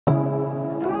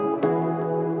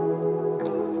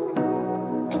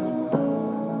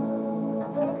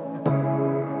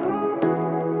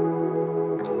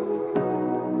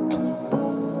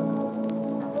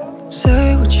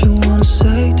what you wanna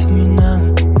say to me now.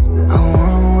 I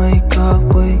wanna wake up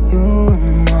with you in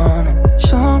the morning.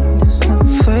 Show me there's nothing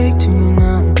fake to me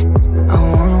now. I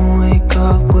wanna wake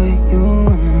up with you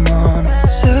in the morning.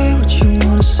 Say what you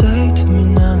wanna say to me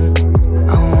now.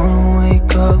 I wanna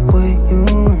wake up with you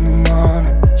in the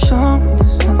morning. Show me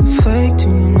there's nothing fake to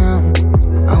me now.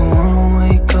 I wanna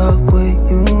wake up with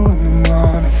you in the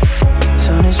morning.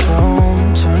 Turn this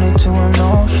room, turn it to an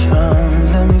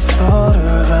ocean. Let me float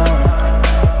around.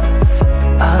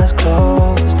 Eyes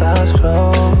closed,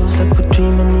 like we're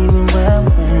dreaming even when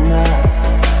we're not.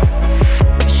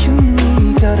 You and me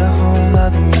got a whole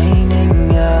other meaning,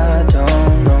 I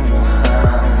don't know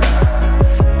how.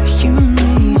 You and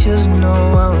me just know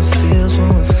how it feels when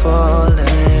we're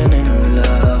falling in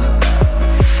love.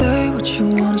 Say what you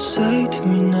wanna say to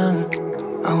me now.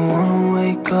 I wanna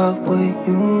wake up with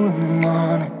you in the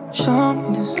morning. Show me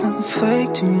there's nothing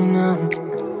fake to me now.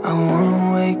 I wanna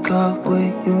wake up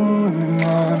with you in the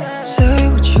morning. Say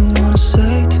what you wanna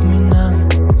say to me now.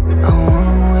 I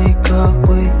wanna wake up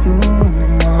with you in the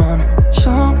morning.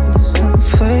 Show me there's nothing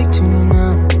fake to me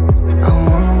now. I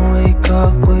wanna wake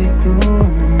up with you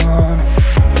in the morning.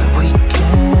 But we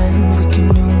can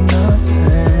do nothing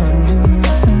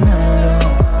at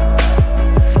all.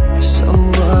 So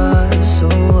what,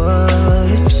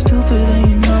 if you're stupid then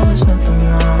you know it's nothing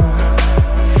wrong.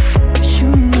 You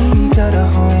and me got a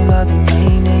whole other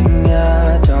meaning, I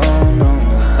don't know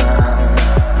how.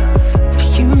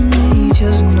 You and me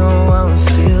just know how it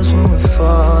feels when we're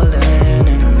falling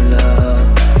in love.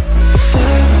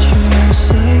 Say what you wanna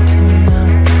say to me now.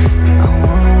 I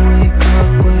wanna wake up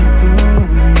with you in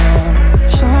the morning.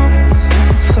 Show me there's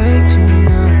nothing fake to me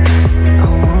now. I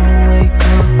wanna wake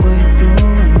up with you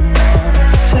in the morning.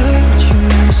 Say what you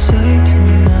wanna say to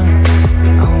me now.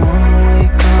 I wanna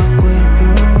wake up with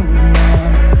you in the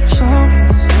morning. Show me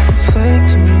there's nothing fake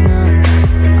to me now.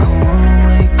 I wanna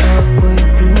wake up with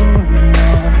you in the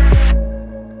morning.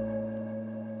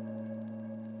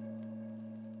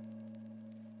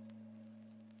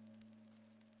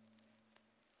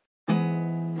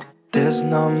 There's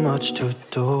not much to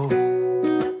do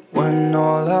when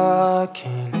all I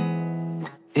can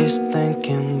is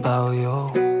thinking about you.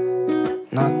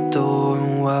 Not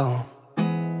doing well,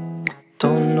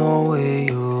 don't know where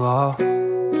you are,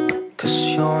 'cause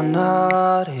you're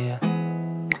not here.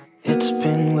 It's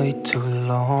been way too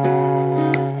long.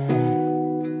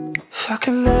 If I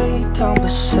could lay down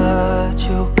beside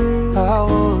you, I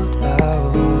would.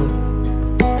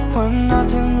 When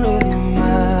nothing really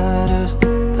matters,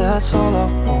 that's all I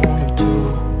wanna do.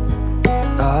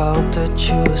 I hope that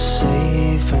you are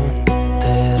safe and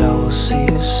that I will see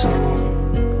you soon.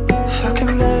 If I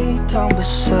could lay down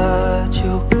beside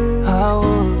you, I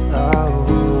would.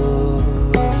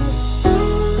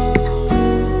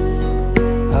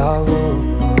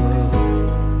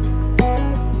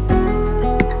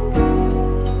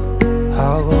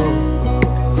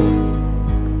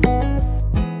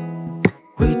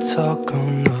 We talk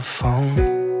on the phone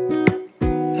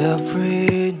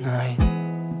every night.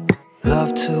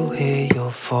 Love to hear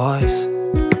your voice.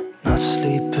 Not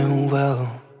sleeping well,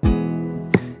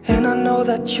 and I know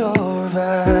that you're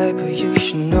right, but you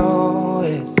should know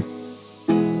it.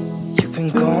 You've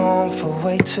been gone for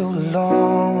way too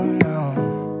long now.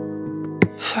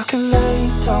 If I could lay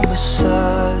down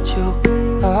beside you,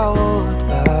 I would.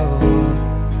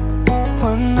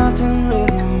 When nothing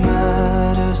really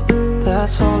matters,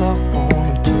 that's all I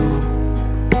wanna do.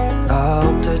 I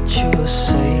hope that you are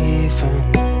safe and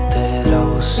that I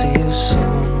will see you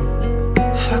soon.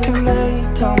 If I could lay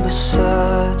down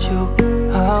beside you,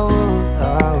 I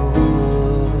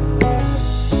would.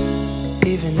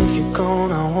 Even if you're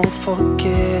gone, I won't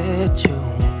forget you.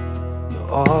 You're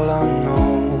all I know,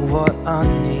 what I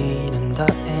need, and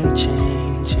that ain't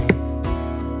changing.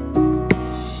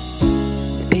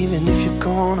 And even if you're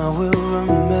gone, I will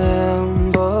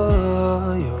remember.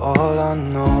 You're all I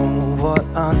know, what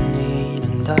I need,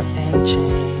 and that ain't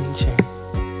changing.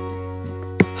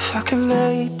 If I could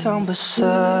lay down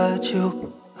beside you,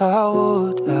 I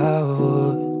would.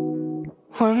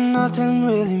 When nothing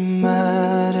really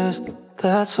matters,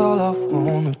 that's all I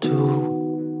wanna do.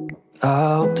 I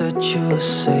hope that you are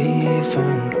safe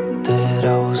and that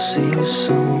I will see you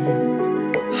soon.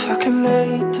 If I could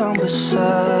lay down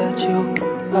beside you,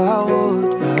 I would.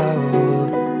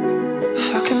 If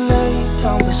I could lay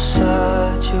down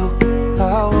beside you, I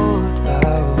would.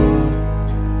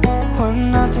 When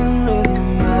nothing really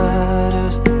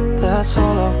matters, that's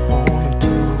all I wanna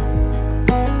do.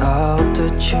 I hope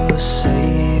that you are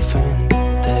safe and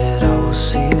that I will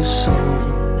see you soon.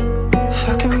 If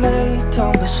I could lay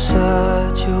down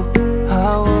beside you,